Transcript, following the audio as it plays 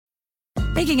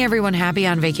Making everyone happy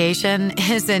on vacation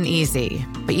isn't easy,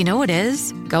 but you know what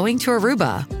is? Going to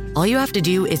Aruba. All you have to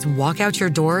do is walk out your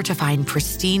door to find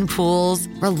pristine pools,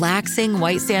 relaxing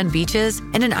white sand beaches,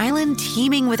 and an island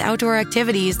teeming with outdoor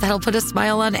activities that'll put a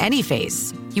smile on any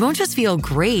face. You won't just feel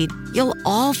great, you'll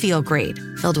all feel great,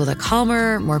 filled with a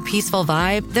calmer, more peaceful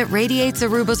vibe that radiates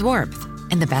Aruba's warmth.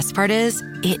 And the best part is,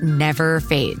 it never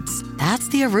fades. That's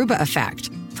the Aruba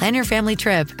effect. Plan your family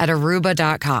trip at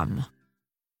Aruba.com.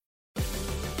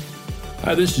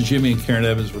 Hi, this is Jimmy and Karen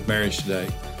Evans with Marriage Today.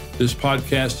 This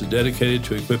podcast is dedicated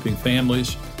to equipping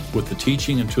families with the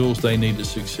teaching and tools they need to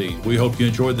succeed. We hope you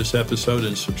enjoyed this episode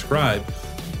and subscribe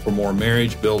for more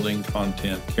marriage-building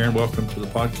content. Karen, welcome to the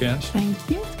podcast. Thank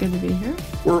you. It's good to be here.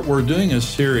 We're doing a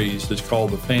series that's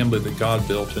called The Family That God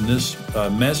Built, and this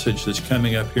message that's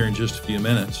coming up here in just a few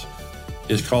minutes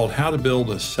is called How to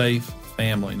Build a Safe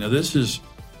Family. Now, this is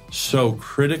so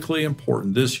critically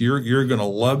important. You're going to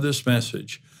love this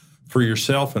message for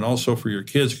yourself and also for your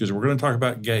kids, because we're going to talk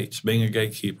about gates, being a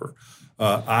gatekeeper.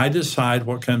 I decide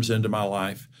what comes into my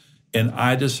life, and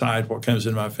I decide what comes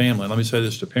into my family. And let me say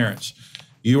this to parents.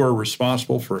 You are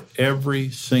responsible for every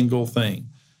single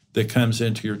thing that comes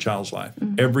into your child's life,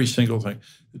 every single thing.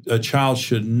 A child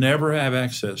should never have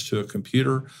access to a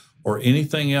computer or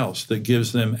anything else that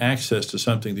gives them access to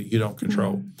something that you don't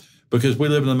control. Because we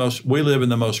live in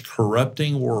the most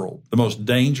corrupting world, the most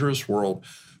dangerous world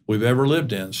we've ever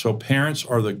lived in. So parents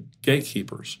are the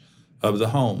gatekeepers of the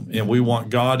home, and we want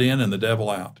God in and the devil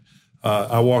out.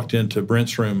 I walked into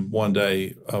Brent's room one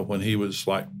day when he was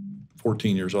like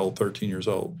 14 years old, 13 years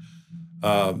old.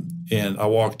 And I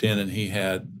walked in and he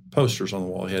had posters on the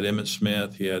wall. He had Emmitt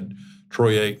Smith, he had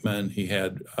Troy Aikman, he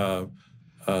had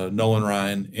Nolan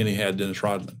Ryan, and he had Dennis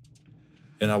Rodman.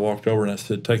 And I walked over and I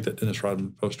said, "Take that Dennis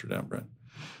Rodman poster down, Brent."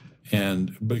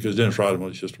 And because Dennis Rodman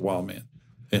was just a wild man.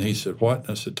 And he said, "What?" And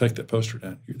I said, "Take that poster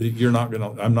down. You're not going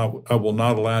to, I will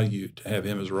not allow you to have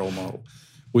him as a role model."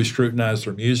 We scrutinized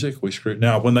their music.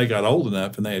 Now, when they got old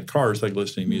enough and they had cars, they could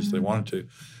listen to music they wanted to.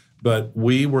 But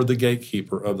we were the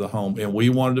gatekeeper of the home, and we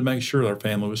wanted to make sure our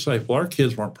family was safe. Well, our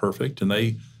kids weren't perfect, and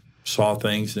they saw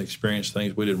things and experienced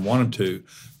things we didn't want them to,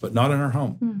 but not in our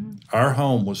home. Our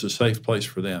home was a safe place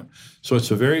for them. So it's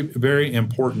a very, very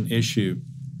important issue.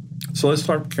 So let's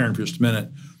talk, Karen, for just a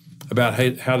minute about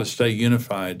how to stay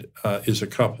unified as a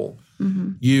couple.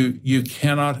 You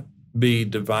cannot be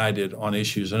divided on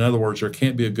issues. In other words, there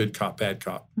can't be a good cop, bad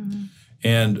cop.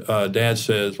 And Dad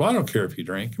says, "Well, I don't care if you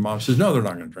drink." And Mom says, "No, they're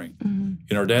not going to drink."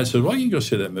 You know, Dad says, "Well, you can go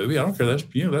see that movie. I don't care.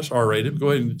 That's R-rated.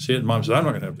 Go ahead and see it." And Mom says, "I'm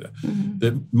not going to have that."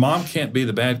 That Mom can't be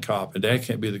the bad cop and Dad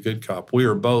can't be the good cop. We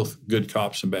are both good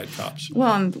cops and bad cops.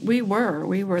 Well, and we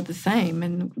were the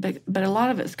same, but a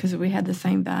lot of it's because we had the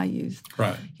same values.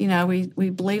 Right. You know, we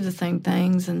believe the same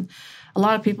things, and a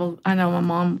lot of people. I know my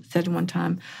mom said one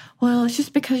time, "Well, it's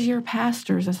just because you're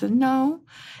pastors." I said, "No."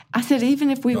 I said, even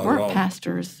if we weren't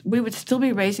pastors, we would still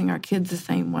be raising our kids the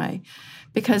same way,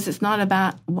 because it's not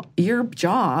about your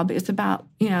job. It's about,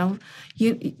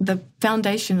 the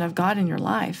foundation of God in your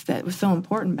life that was so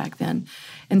important back then.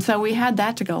 And so we had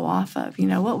that to go off of.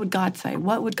 What would God say?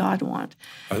 What would God want?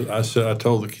 I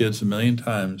told the kids a million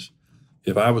times,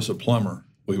 if I was a plumber,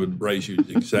 we would raise you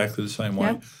exactly the same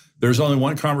way. Yep. There's only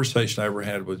one conversation I ever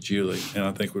had with Julie, and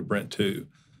I think with Brent too,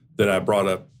 that I brought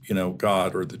up,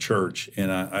 God or the church. And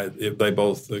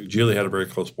Julie had a very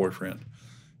close boyfriend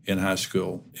in high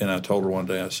school. And I told her one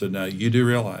day, I said, "Now, you do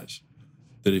realize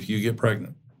that if you get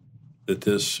pregnant, that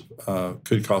this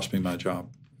could cost me my job."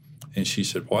 And she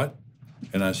said, "What?"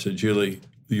 And I said, "Julie,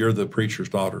 you're the preacher's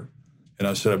daughter." And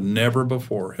I said, "I've never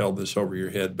before held this over your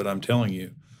head, but I'm telling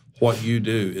you, what you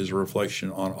do is a reflection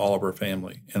on all of our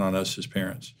family and on us as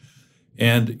parents."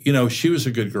 And, she was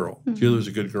a good girl. Julie was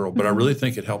a good girl, but I really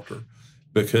think it helped her,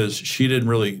 because she didn't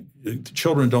really,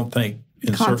 children don't think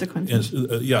in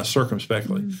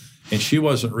circumspectly. And she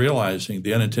wasn't realizing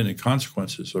the unintended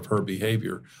consequences of her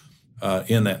behavior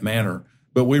in that manner.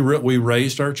 But we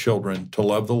raised our children to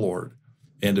love the Lord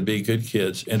and to be good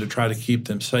kids and to try to keep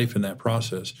them safe in that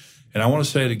process. And I want to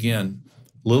say it again,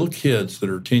 little kids that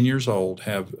are 10 years old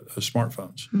have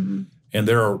smartphones. And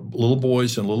there are little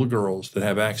boys and little girls that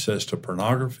have access to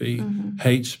pornography,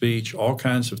 hate speech, all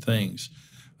kinds of things.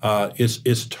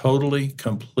 It's totally,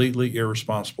 completely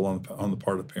irresponsible on the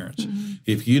part of parents.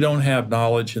 If you don't have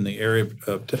knowledge in the area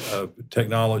of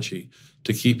technology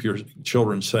to keep your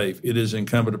children safe, it is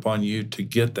incumbent upon you to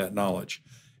get that knowledge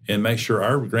and make sure.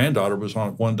 Our granddaughter was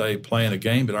on one day playing a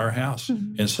game at our house,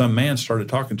 and some man started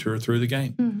talking to her through the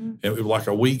game. It was like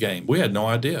a Wii game. We had no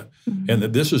idea. And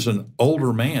that this is an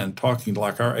older man talking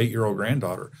like our 8-year-old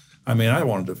granddaughter. I mean, I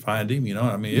wanted to find him,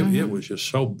 It was just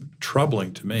so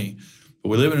troubling to me. But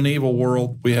we live in an evil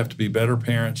world. We have to be better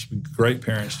parents, great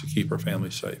parents to keep our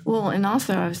families safe. Well, and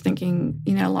also I was thinking,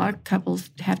 a lot of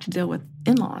couples have to deal with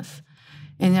in-laws.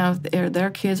 And, if their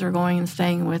kids are going and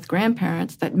staying with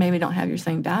grandparents that maybe don't have your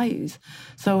same values.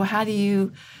 So how do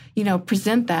you,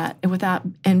 present that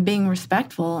and being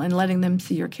respectful and letting them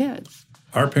see your kids?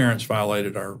 Our parents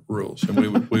violated our rules,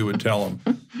 and we would tell them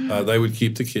they would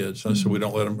keep the kids. And so we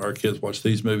don't let our kids watch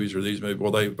these movies or these movies.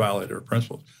 Well, they violated our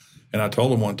principles. And I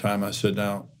told them one time, I said,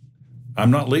 now,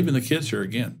 I'm not leaving the kids here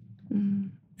again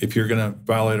if you're going to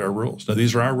violate our rules. Now,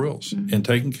 these are our rules. And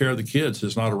taking care of the kids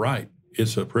is not a right.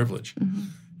 It's a privilege.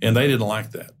 And they didn't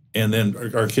like that. And then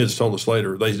our kids told us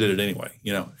later they did it anyway,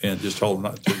 and just told them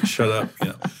not to shut up,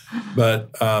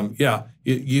 But,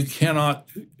 you cannot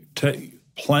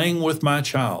playing with my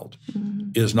child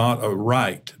is not a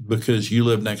right because you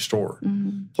live next door.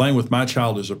 Playing with my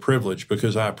child is a privilege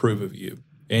because I approve of you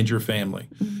and your family.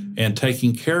 And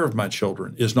taking care of my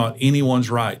children is not anyone's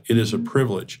right. It is a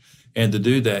privilege. And to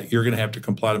do that, you're going to have to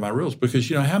comply to my rules because,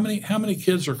 how many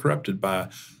kids are corrupted by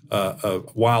a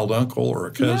wild uncle or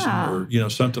a cousin or,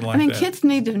 something like that? Kids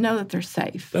need to know that they're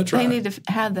safe. That's right. They need to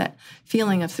have that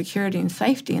feeling of security and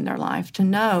safety in their life to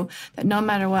know that no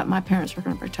matter what, my parents are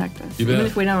going to protect us, even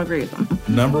if we don't agree with them.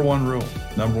 Number one rule.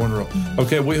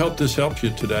 Okay, we hope this helped you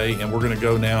today, and we're going to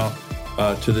go now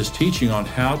to this teaching on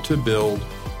how to build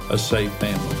a safe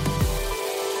family.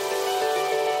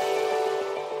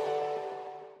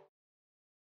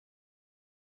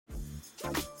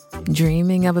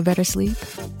 Dreaming of a better sleep?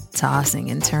 Tossing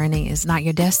and turning is not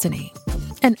your destiny.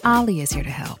 And Ollie is here to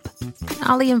help.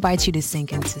 Ollie invites you to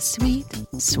sink into sweet,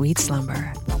 sweet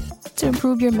slumber to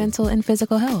improve your mental and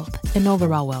physical health and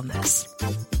overall wellness.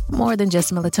 More than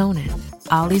just melatonin,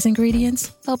 Ollie's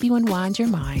ingredients help you unwind your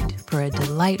mind for a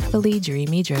delightfully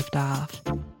dreamy drift off.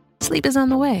 Sleep is on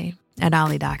the way at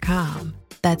Ollie.com.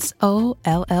 That's OLLY.com.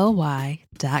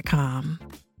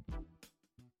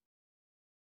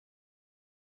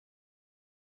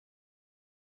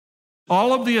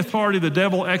 All of the authority the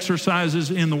devil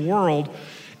exercises in the world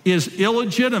is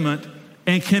illegitimate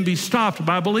and can be stopped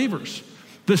by believers.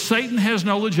 Satan has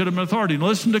no legitimate authority.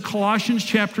 Listen to Colossians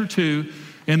chapter 2,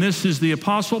 and this is the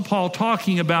Apostle Paul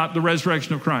talking about the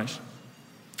resurrection of Christ.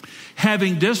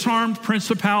 Having disarmed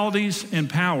principalities and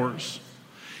powers,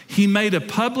 he made a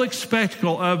public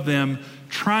spectacle of them,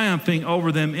 triumphing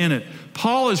over them in it.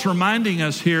 Paul is reminding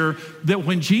us here that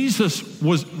when Jesus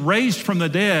was raised from the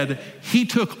dead, he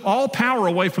took all power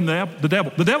away from the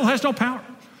devil. The devil has no power.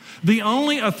 The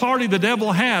only authority the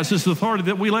devil has is the authority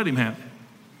that we let him have.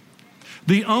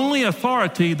 The only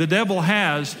authority the devil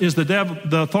has is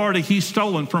the authority he's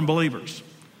stolen from believers.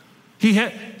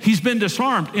 He's been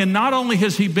disarmed. And not only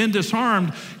has he been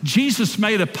disarmed, Jesus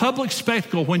made a public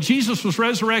spectacle. When Jesus was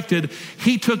resurrected,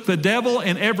 he took the devil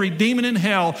and every demon in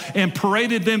hell and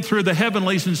paraded them through the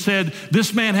heavenlies and said,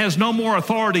 this man has no more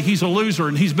authority. He's a loser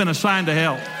and he's been assigned to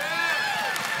hell.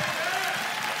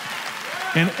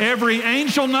 And every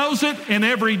angel knows it and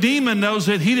every demon knows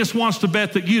it. He just wants to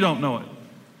bet that you don't know it.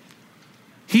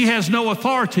 He has no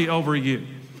authority over you.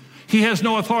 He has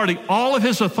no authority. All of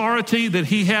his authority that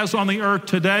he has on the earth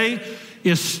today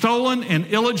is stolen and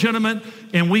illegitimate,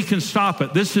 and we can stop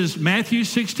it. This is Matthew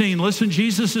 16. Listen,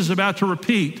 Jesus is about to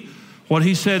repeat what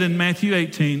he said in Matthew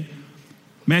 18.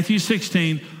 Matthew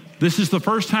 16, this is the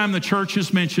first time the church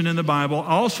is mentioned in the Bible.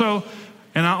 I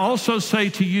also say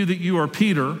to you that you are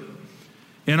Peter,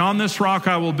 and on this rock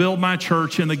I will build my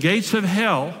church, and the gates of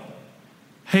hell,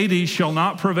 Hades, shall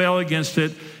not prevail against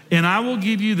it. And I will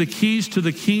give you the keys to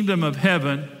the kingdom of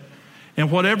heaven.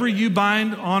 And whatever you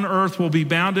bind on earth will be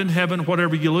bound in heaven.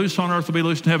 Whatever you loose on earth will be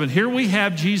loosed in heaven. Here we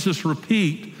have Jesus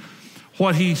repeat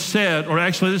what he said, or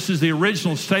actually this is the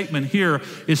original statement here.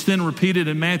 It's then repeated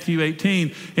in Matthew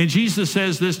 18. And Jesus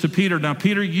says this to Peter. Now,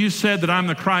 Peter, you said that I'm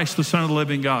the Christ, the Son of the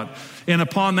living God. And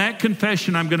upon that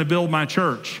confession, I'm going to build my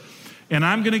church. And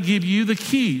I'm going to give you the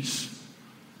keys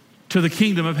to the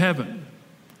kingdom of heaven.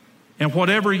 And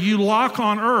whatever you lock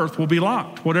on earth will be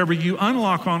locked. Whatever you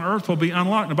unlock on earth will be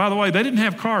unlocked. And by the way, they didn't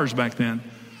have cars back then.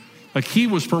 A key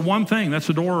was for one thing. That's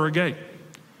a door or a gate.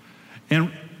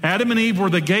 And Adam and Eve were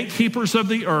the gatekeepers of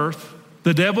the earth.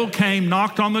 The devil came,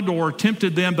 knocked on the door,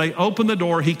 tempted them. They opened the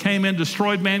door. He came in,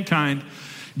 destroyed mankind.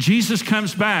 Jesus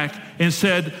comes back and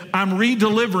said, I'm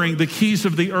redelivering the keys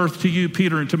of the earth to you,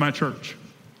 Peter, and to my church.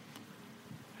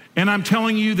 And I'm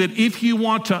telling you that if you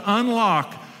want to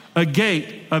unlock a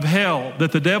gate of hell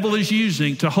that the devil is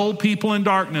using to hold people in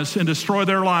darkness and destroy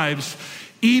their lives,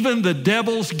 even the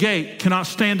devil's gate cannot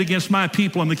stand against my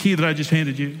people and the key that I just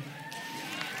handed you.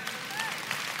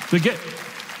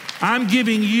 I'm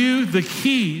giving you the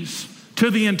keys to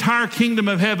the entire kingdom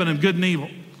of heaven of good and evil.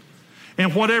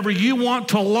 And whatever you want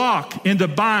to lock and to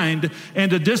bind and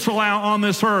to disallow on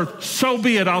this earth, so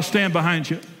be it, I'll stand behind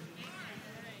you.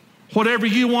 Whatever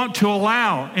you want to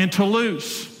allow and to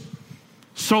loose,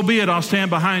 so be it, I'll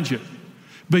stand behind you.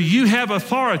 But you have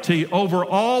authority over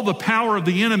all the power of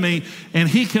the enemy, and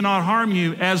he cannot harm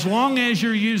you as long as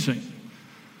you're using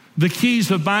the keys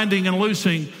of binding and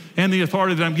loosing and the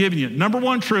authority that I'm giving you. Number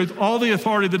one truth, all the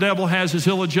authority the devil has is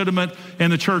illegitimate,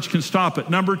 and the church can stop it.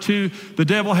 Number two, the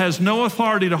devil has no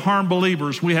authority to harm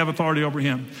believers. We have authority over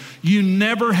him. You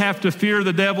never have to fear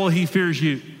the devil. He fears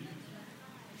you.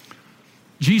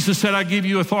 Jesus said, I give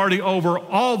you authority over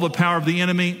all the power of the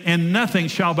enemy, and nothing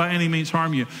shall by any means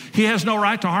harm you. He has no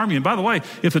right to harm you. And by the way,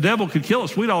 if the devil could kill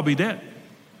us, we'd all be dead.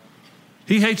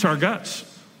 He hates our guts.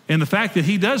 And the fact that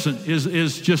he doesn't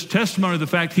is just testimony of the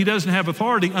fact he doesn't have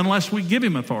authority unless we give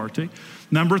him authority.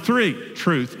 Number three,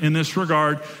 truth in this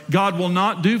regard, God will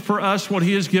not do for us what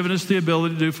he has given us the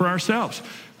ability to do for ourselves.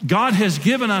 God has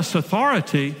given us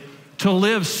authority to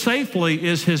live safely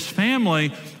as his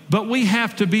family, but we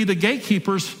have to be the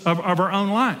gatekeepers of our own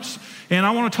lives. And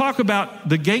I want to talk about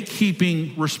the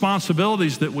gatekeeping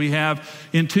responsibilities that we have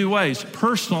in two ways,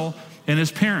 personal and as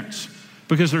parents.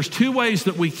 Because there's two ways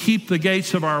that we keep the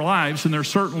gates of our lives, and there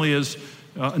certainly is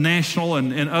national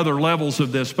and other levels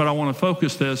of this, but I want to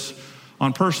focus this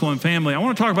on personal and family. I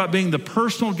want to talk about being the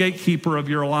personal gatekeeper of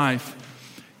your life.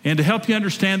 And to help you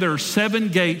understand, there are 7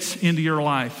 gates into your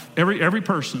life. Every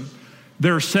person,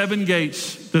 there are 7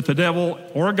 gates that the devil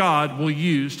or God will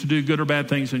use to do good or bad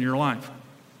things in your life.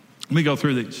 Let me go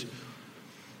through these.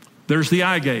 There's the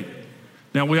eye gate.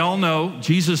 Now, we all know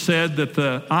Jesus said that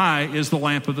the eye is the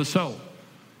lamp of the soul.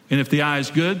 And if the eye is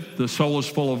good, the soul is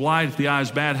full of light. If the eye is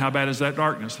bad, how bad is that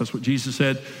darkness? That's what Jesus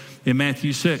said in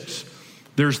Matthew 6.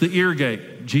 There's the ear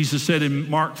gate. Jesus said in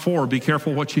Mark 4, be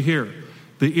careful what you hear.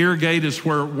 The ear gate is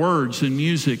where words and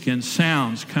music and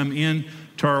sounds come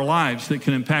into our lives that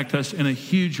can impact us in a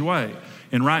huge way.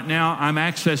 And right now, I'm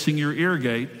accessing your ear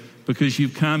gate because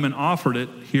you've come and offered it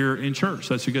here in church.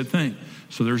 That's a good thing.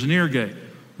 So there's an ear gate.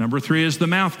 Number 3 is the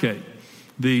mouth gate.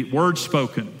 The word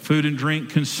spoken, food and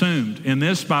drink consumed. And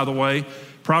this, by the way,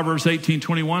 Proverbs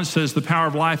 18:21 says the power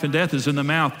of life and death is in the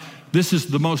mouth. This is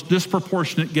the most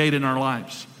disproportionate gate in our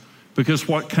lives because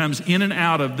what comes in and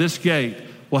out of this gate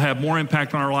will have more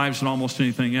impact on our lives than almost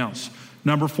anything else.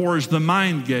 Number 4 is the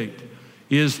mind gate.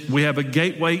 We have a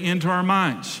gateway into our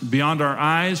minds. Beyond our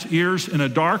eyes, ears, in a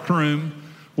dark room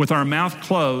with our mouth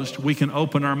closed, we can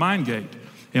open our mind gate.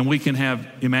 And we can have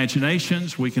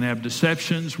imaginations, we can have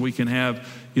deceptions, we can have,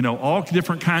 all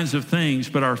different kinds of things,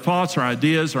 but our thoughts, our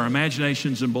ideas, our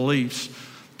imaginations and beliefs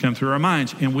come through our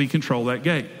minds, and we control that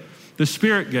gate. The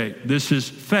spirit gate, this is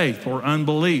faith or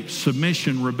unbelief,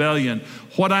 submission, rebellion,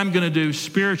 what I'm going to do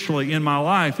spiritually in my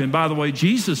life. And by the way,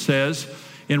 Jesus says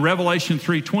in Revelation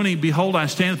 3:20, behold, I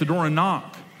stand at the door and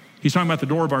knock. He's talking about the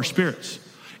door of our spirits.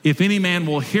 If any man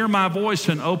will hear my voice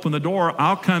and open the door,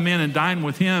 I'll come in and dine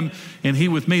with him and he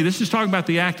with me. This is talking about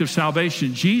the act of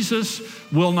salvation. Jesus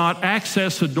will not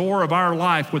access the door of our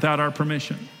life without our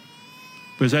permission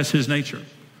because that's his nature.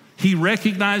 He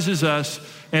recognizes us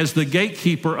as the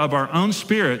gatekeeper of our own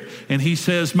spirit, and he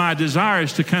says, my desire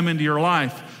is to come into your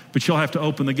life, but you'll have to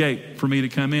open the gate for me to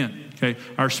come in. Okay,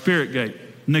 our spirit gate.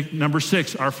 Number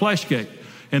 6, our flesh gate.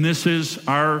 And this is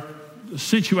our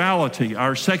sensuality,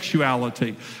 our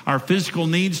sexuality, our physical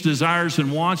needs, desires, and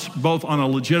wants, both on a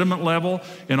legitimate level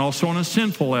and also on a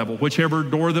sinful level, whichever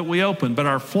door that we open. But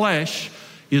our flesh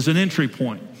is an entry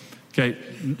point. Okay,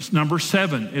 number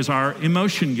 7 is our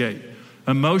emotion gate.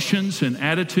 Emotions and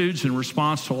attitudes in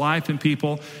response to life and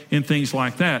people and things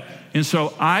like that. And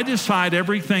so I decide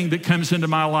everything that comes into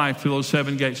my life through those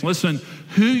 7 gates. Listen,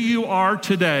 who you are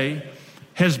today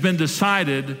has been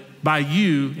decided by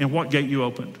you and what gate you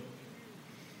opened.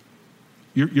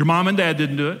 Your mom and dad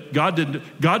didn't do it. God didn't do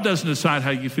it. God doesn't decide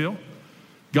how you feel.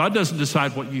 God doesn't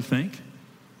decide what you think.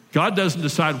 God doesn't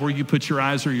decide where you put your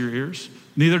eyes or your ears.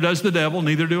 Neither does the devil,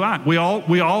 neither do I. We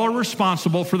all are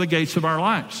responsible for the gates of our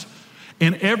lives.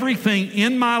 And everything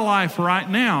in my life right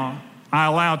now, I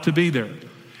allow to be there.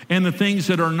 And the things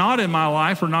that are not in my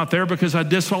life are not there because I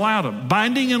disallowed them.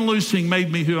 Binding and loosing made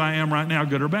me who I am right now,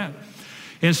 good or bad.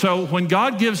 And so when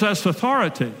God gives us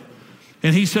authority,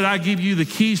 and he said, I give you the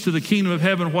keys to the kingdom of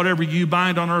heaven. Whatever you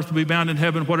bind on earth will be bound in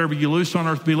heaven. Whatever you loose on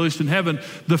earth will be loosed in heaven.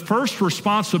 The first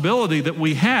responsibility that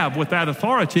we have with that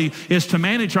authority is to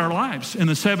manage our lives in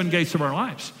the 7 gates of our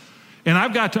lives. And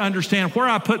I've got to understand where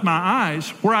I put my eyes,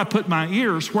 where I put my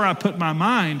ears, where I put my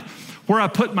mind, where I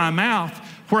put my mouth,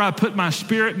 where I put my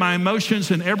spirit, my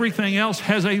emotions, and everything else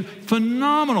has a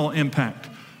phenomenal impact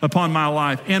upon my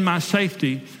life and my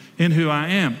safety in who I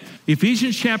am.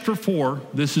 Ephesians chapter 4,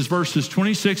 this is verses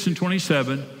 26 and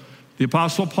 27. The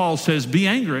Apostle Paul says, be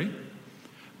angry,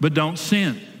 but don't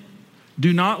sin.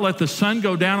 Do not let the sun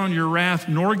go down on your wrath,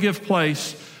 nor give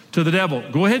place to the devil.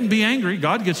 Go ahead and be angry.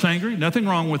 God gets angry. Nothing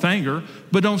wrong with anger.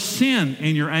 But don't sin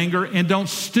in your anger, and don't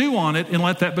stew on it and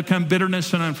let that become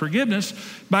bitterness and unforgiveness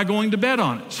by going to bed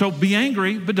on it. So be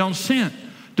angry, but don't sin.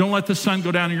 Don't let the sun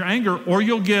go down in your anger, or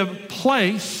you'll give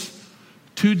place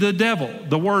to the devil.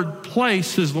 The word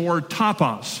place is the word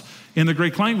topos in the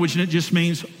Greek language, and it just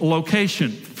means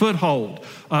location, foothold,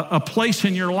 a place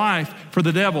in your life for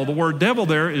the devil. The word devil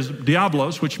there is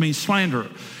diablos, which means slanderer.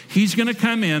 He's going to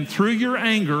come in through your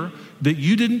anger that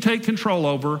you didn't take control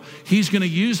over. He's going to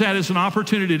use that as an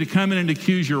opportunity to come in and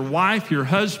accuse your wife, your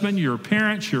husband, your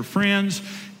parents, your friends,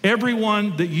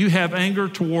 everyone that you have anger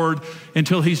toward,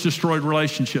 until he's destroyed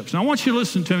relationships. Now, I want you to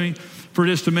listen to me for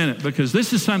just a minute, because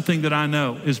this is something that I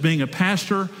know as being a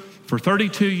pastor for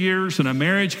 32 years and a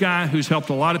marriage guy who's helped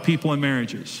a lot of people in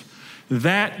marriages.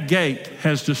 That gate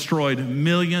has destroyed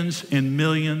millions and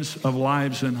millions of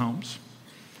lives and homes.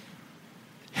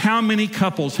 How many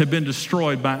couples have been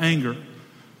destroyed by anger?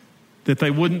 That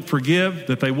they wouldn't forgive,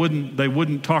 that they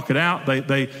wouldn't talk it out.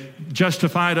 They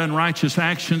justified unrighteous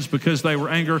actions because they were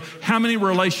angry. How many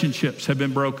relationships have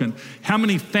been broken? How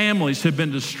many families have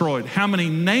been destroyed? How many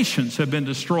nations have been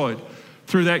destroyed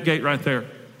through that gate right there?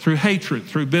 Through hatred,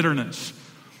 through bitterness.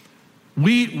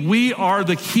 We are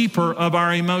the keeper of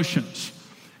our emotions.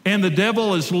 And the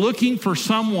devil is looking for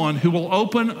someone who will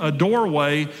open a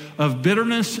doorway of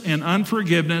bitterness and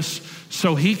unforgiveness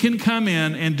so he can come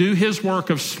in and do his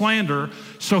work of slander,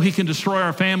 so he can destroy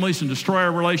our families and destroy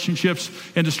our relationships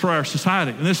and destroy our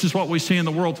society. And this is what we see in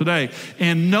the world today.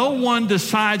 And no one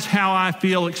decides how I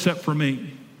feel except for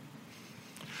me.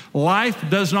 Life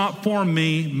does not form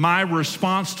me. My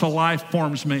response to life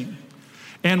forms me.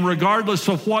 And regardless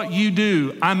of what you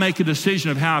do, I make a decision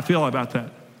of how I feel about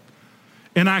that.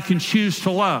 And I can choose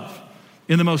to love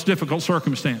in the most difficult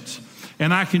circumstance.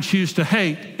 And I can choose to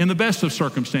hate in the best of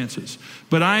circumstances.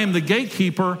 But I am the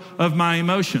gatekeeper of my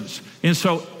emotions. And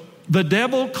so the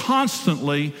devil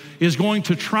constantly is going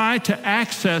to try to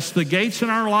access the gates in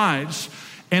our lives.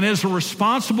 And as a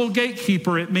responsible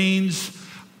gatekeeper, it means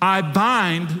I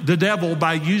bind the devil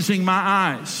by using my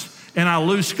eyes. And I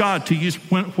loose God to use.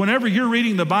 Whenever you're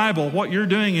reading the Bible, what you're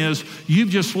doing is you've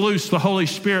just loosed the Holy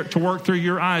Spirit to work through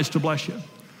your eyes to bless you.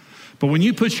 But when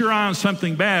you put your eye on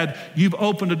something bad, you've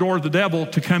opened the door to the devil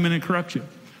to come in and corrupt you.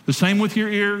 The same with your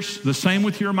ears, the same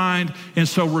with your mind. And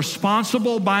so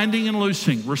responsible binding and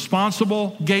loosing,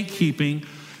 responsible gatekeeping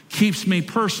keeps me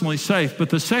personally safe. But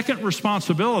the second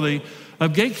responsibility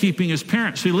of gatekeeping is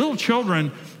parents. See, little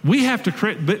children, we have to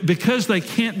create, because they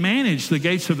can't manage the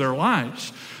gates of their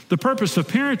lives. The purpose of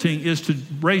parenting is to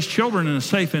raise children in a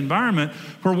safe environment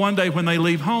where one day when they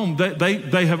leave home,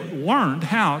 they have learned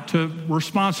how to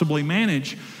responsibly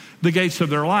manage the gates of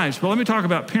their lives. But let me talk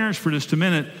about parents for just a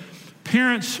minute.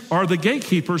 Parents are the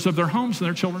gatekeepers of their homes and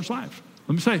their children's lives.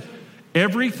 Let me say,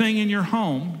 everything in your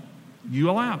home, you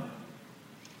allow.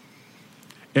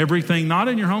 Everything not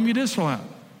in your home, you disallow.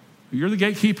 You're the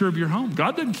gatekeeper of your home.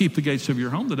 God doesn't keep the gates of your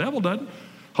home. The devil doesn't.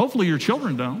 Hopefully your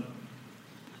children don't.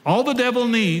 All the devil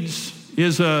needs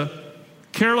is a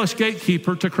careless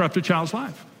gatekeeper to corrupt a child's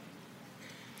life.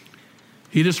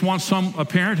 He just wants a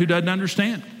parent who doesn't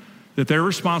understand that they're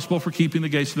responsible for keeping the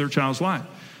gates of their child's life.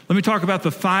 Let me talk about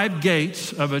the 5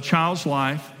 gates of a child's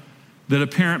life that a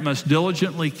parent must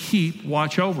diligently keep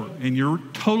watch over. And you're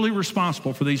totally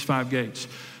responsible for these 5 gates.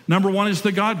 Number 1 is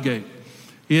the God gate.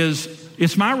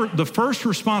 The first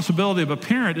responsibility of a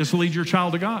parent is to lead your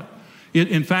child to God.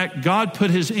 In fact, God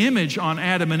put his image on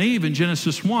Adam and Eve in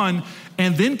Genesis 1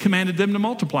 and then commanded them to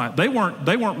multiply. They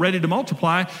weren't ready to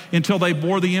multiply until they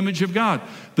bore the image of God.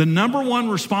 The number 1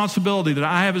 responsibility that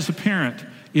I have as a parent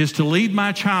is to lead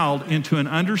my child into an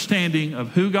understanding of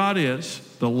who God is,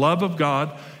 the love of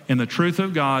God, and the truth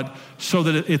of God, so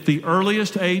that at the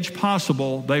earliest age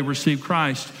possible, they receive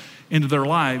Christ into their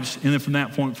lives. And then from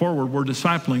that point forward, we're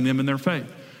discipling them in their faith.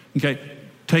 Okay.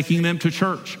 Taking them to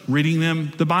church, reading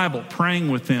them the Bible,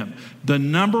 praying with them. The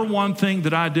number 1 thing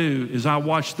that I do is I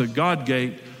watch the God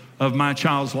gate of my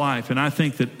child's life. And I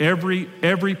think that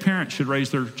every parent should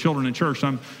raise their children in church.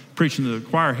 I'm preaching to the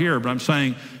choir here, but I'm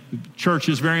saying church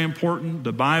is very important.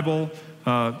 The Bible,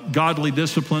 godly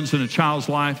disciplines in a child's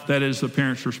life, that is the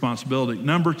parent's responsibility.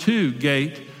 Number 2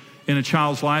 gate in a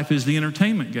child's life is the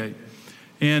entertainment gate.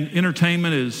 And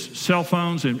entertainment is cell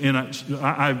phones. And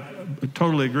I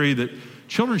totally agree that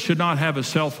children should not have a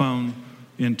cell phone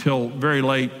until very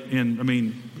late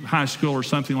in, high school or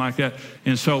something like that.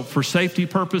 And so for safety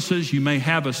purposes, you may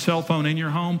have a cell phone in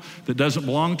your home that doesn't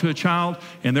belong to a child,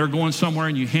 and they're going somewhere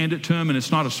and you hand it to them, and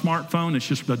it's not a smartphone, it's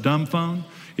just a dumb phone.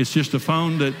 It's just a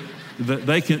phone that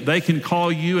they can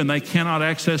call you, and they cannot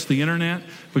access the internet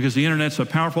because the internet's a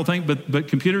powerful thing. But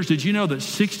computers, did you know that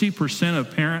 60%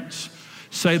 of parents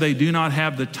say they do not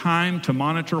have the time to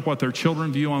monitor what their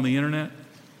children view on the internet?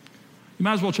 You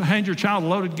might as well hand your child a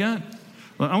loaded gun.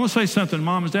 I want to say something to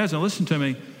moms and dads. Now listen to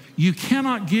me. You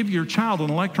cannot give your child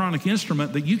an electronic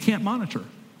instrument that you can't monitor.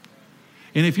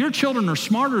 And if your children are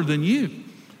smarter than you,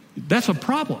 that's a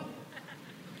problem.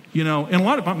 And a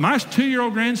lot of my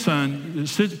 2-year-old grandson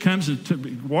comes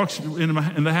and walks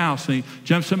in the house, and he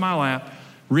jumps in my lap.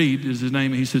 Reed is his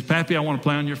name. And he says, "Pappy, I want to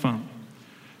play on your phone."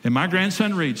 And my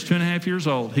grandson Reed's 2.5 years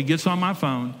old. He gets on my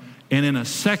phone, and in a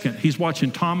second, he's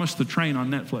watching Thomas the Train on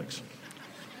Netflix.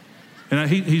 And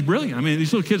he's brilliant.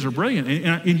 These little kids are brilliant.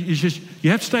 And it's just,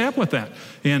 you have to stay up with that.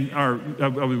 And I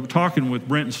was talking with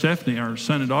Brent and Stephanie, our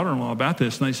son and daughter-in-law, about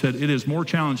this, and they said it is more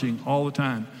challenging all the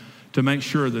time to make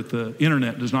sure that the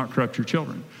internet does not corrupt your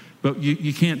children. But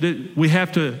you can't do it. We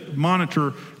have to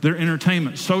monitor their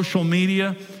entertainment. Social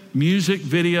media, music,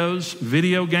 videos,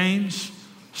 video games.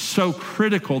 So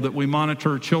critical that we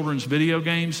monitor children's video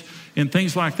games and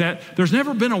things like that. There's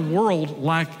never been a world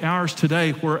like ours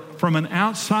today where from an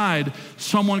outside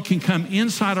someone can come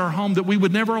inside our home that we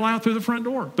would never allow through the front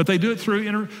door. But they do it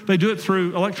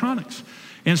through electronics.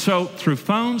 And so through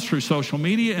phones, through social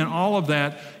media and all of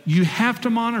that, you have to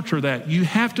monitor that. You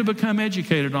have to become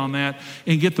educated on that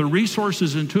and get the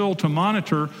resources and tool to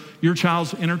monitor your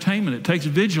child's entertainment. It takes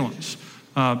vigilance.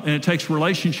 And it takes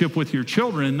relationship with your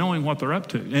children and knowing what they're up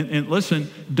to. And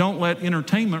listen, don't let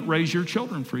entertainment raise your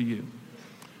children for you.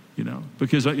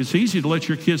 Because it's easy to let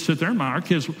your kids sit there, our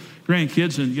kids,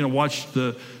 grandkids, and watch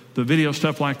the video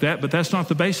stuff like that. But that's not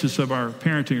the basis of our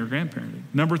parenting or grandparenting.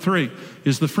 Number 3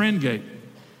 is the friend gate.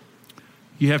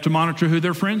 You have to monitor who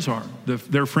their friends are.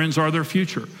 Their friends are their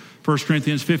future. 1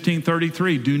 Corinthians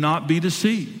 15:33. Do not be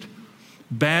deceived.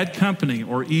 Bad company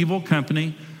or evil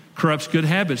company corrupts good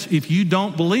habits. If you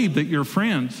don't believe that your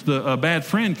friends, a bad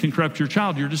friend can corrupt your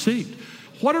child, you're deceived.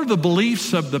 What are the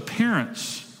beliefs of the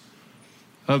parents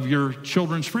of your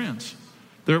children's friends?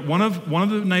 One of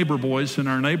the neighbor boys in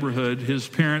our neighborhood, his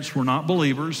parents were not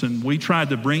believers, and we tried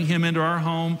to bring him into our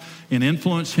home and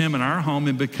influence him in our home.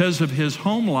 And because of his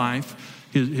home life,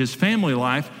 his family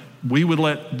life, we would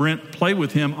let Brent play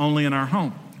with him only in our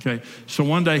home. Okay, so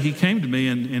one day he came to me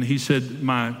and he said,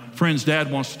 "My friend's dad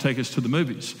wants to take us to the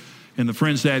movies." And the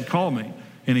friend's dad called me.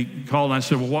 And he called and I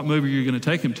said, "Well, what movie are you going to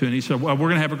take him to?" And he said, "Well, we're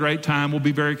going to have a great time. We'll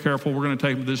be very careful. We're going to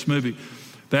take him to this movie."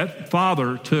 That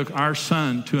father took our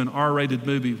son to an R-rated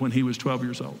movie when he was 12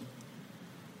 years old.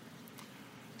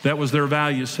 That was their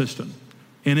value system.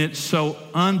 And it so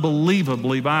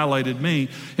unbelievably violated me.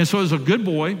 And so as a good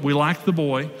boy, we liked the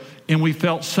boy, and we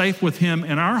felt safe with him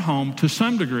in our home to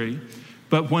some degree.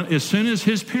 But as soon as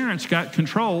his parents got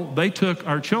control, they took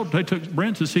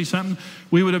Brent to see something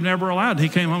we would have never allowed. He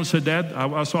came home and said, "Dad,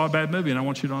 I saw a bad movie, and I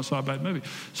want you to know I saw a bad movie."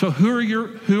 So who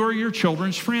are your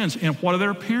children's friends, and what do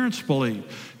their parents believe?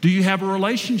 Do you have a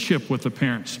relationship with the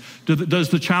parents? Does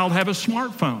the child have a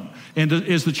smartphone? And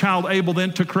is the child able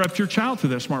then to corrupt your child through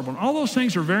that smartphone? All those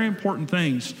things are very important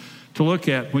things to look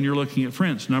at when you're looking at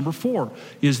friends. Number 4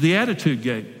 is the attitude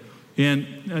gate. And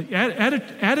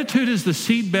attitude is the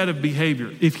seedbed of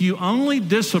behavior. If you only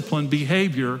discipline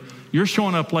behavior, you're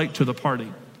showing up late to the party.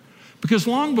 Because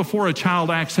long before a child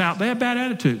acts out, they have bad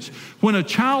attitudes. When a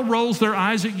child rolls their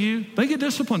eyes at you, they get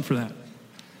disciplined for that.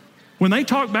 When they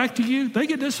talk back to you, they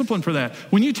get disciplined for that.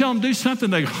 When you tell them to do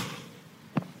something, they go.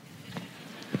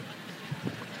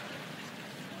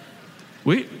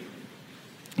 Let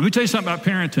me tell you something about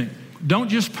parenting. Don't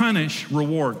just punish,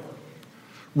 reward.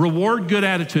 Reward good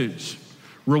attitudes.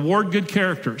 Reward good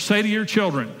character. Say to your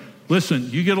children, listen,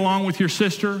 you get along with your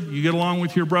sister, you get along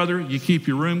with your brother, you keep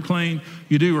your room clean,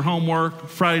 you do your homework.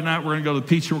 Friday night, we're going to go to the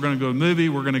pizza, we're going to go to a movie,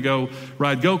 we're going to go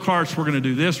ride go-karts, we're going to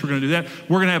do this, we're going to do that.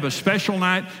 We're going to have a special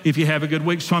night if you have a good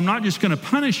week. So I'm not just going to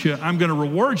punish you, I'm going to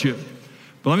reward you.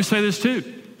 But let me say this too.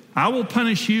 I will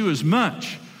punish you as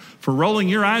much for rolling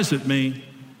your eyes at me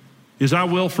as I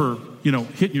will for,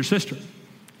 hitting your sister.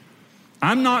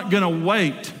 I'm not going to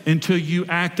wait until you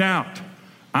act out.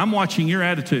 I'm watching your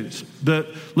attitudes.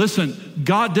 Listen,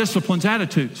 God disciplines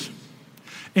attitudes,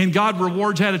 and God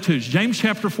rewards attitudes. James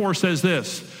chapter 4 says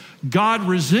this: God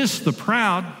resists the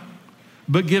proud,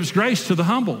 but gives grace to the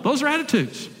humble. Those are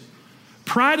attitudes.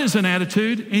 Pride is an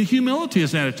attitude, and humility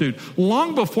is an attitude.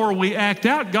 Long before we act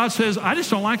out, God says, "I just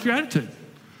don't like your attitude.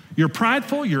 You're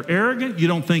prideful, you're arrogant, you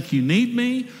don't think you need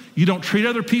me, you don't treat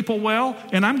other people well,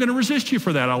 and I'm going to resist you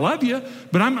for that. I love you,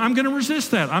 but I'm going to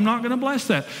resist that. I'm not going to bless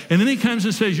that. And then he comes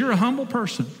and says, you're a humble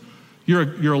person.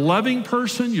 You're a loving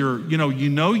person. You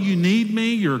need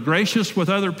me. You're gracious with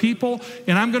other people,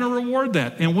 and I'm going to reward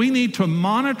that. And we need to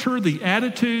monitor the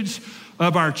attitudes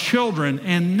of our children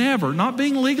and never, not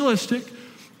being legalistic,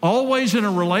 always in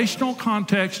a relational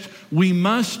context, we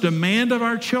must demand of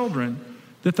our children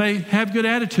that they have good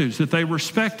attitudes, that they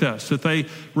respect us, that they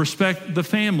respect the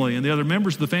family and the other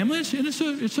members of the family.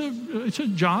 It's a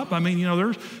job. I mean,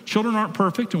 their children aren't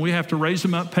perfect, and we have to raise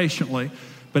them up patiently.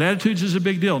 But attitudes is a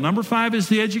big deal. Number 5 is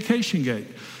the education gate.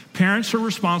 Parents are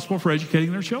responsible for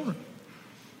educating their children.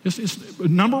 It's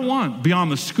number 1,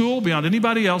 beyond the school, beyond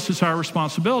anybody else, it's our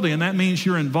responsibility. And that means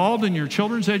you're involved in your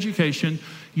children's education.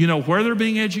 You know where they're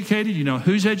being educated. You know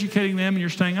who's educating them, and you're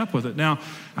staying up with it. Now,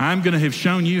 I'm going to have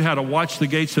shown you how to watch the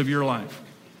gates of your life.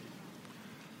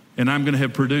 And I'm going to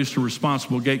have produced a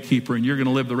responsible gatekeeper, and you're going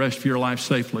to live the rest of your life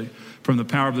safely from the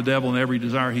power of the devil and every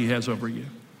desire he has over you.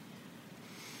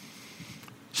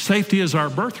 Safety is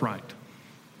our birthright.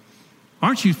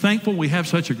 Aren't you thankful we have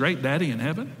such a great daddy in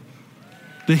heaven?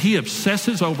 That he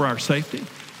obsesses over our safety?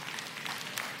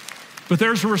 But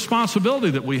there's a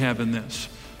responsibility that we have in this,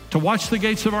 to watch the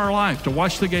gates of our life, to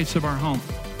watch the gates of our home.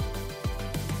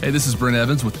 Hey, this is Brent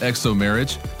Evans with XO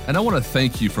Marriage, and I want to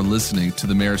thank you for listening to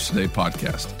the Marriage Today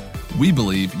podcast. We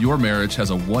believe your marriage has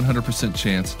a 100%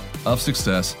 chance of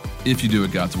success if you do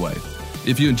it God's way.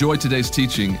 If you enjoyed today's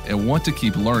teaching and want to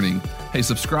keep learning, hey,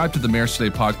 subscribe to the Marriage Today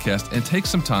podcast and take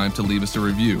some time to leave us a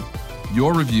review.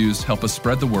 Your reviews help us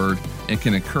spread the word and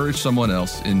can encourage someone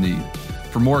else in need.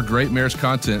 For more great marriage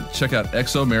content, check out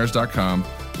xomarriage.com,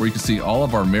 where you can see all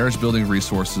of our marriage building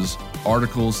resources,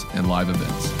 articles, and live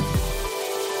events.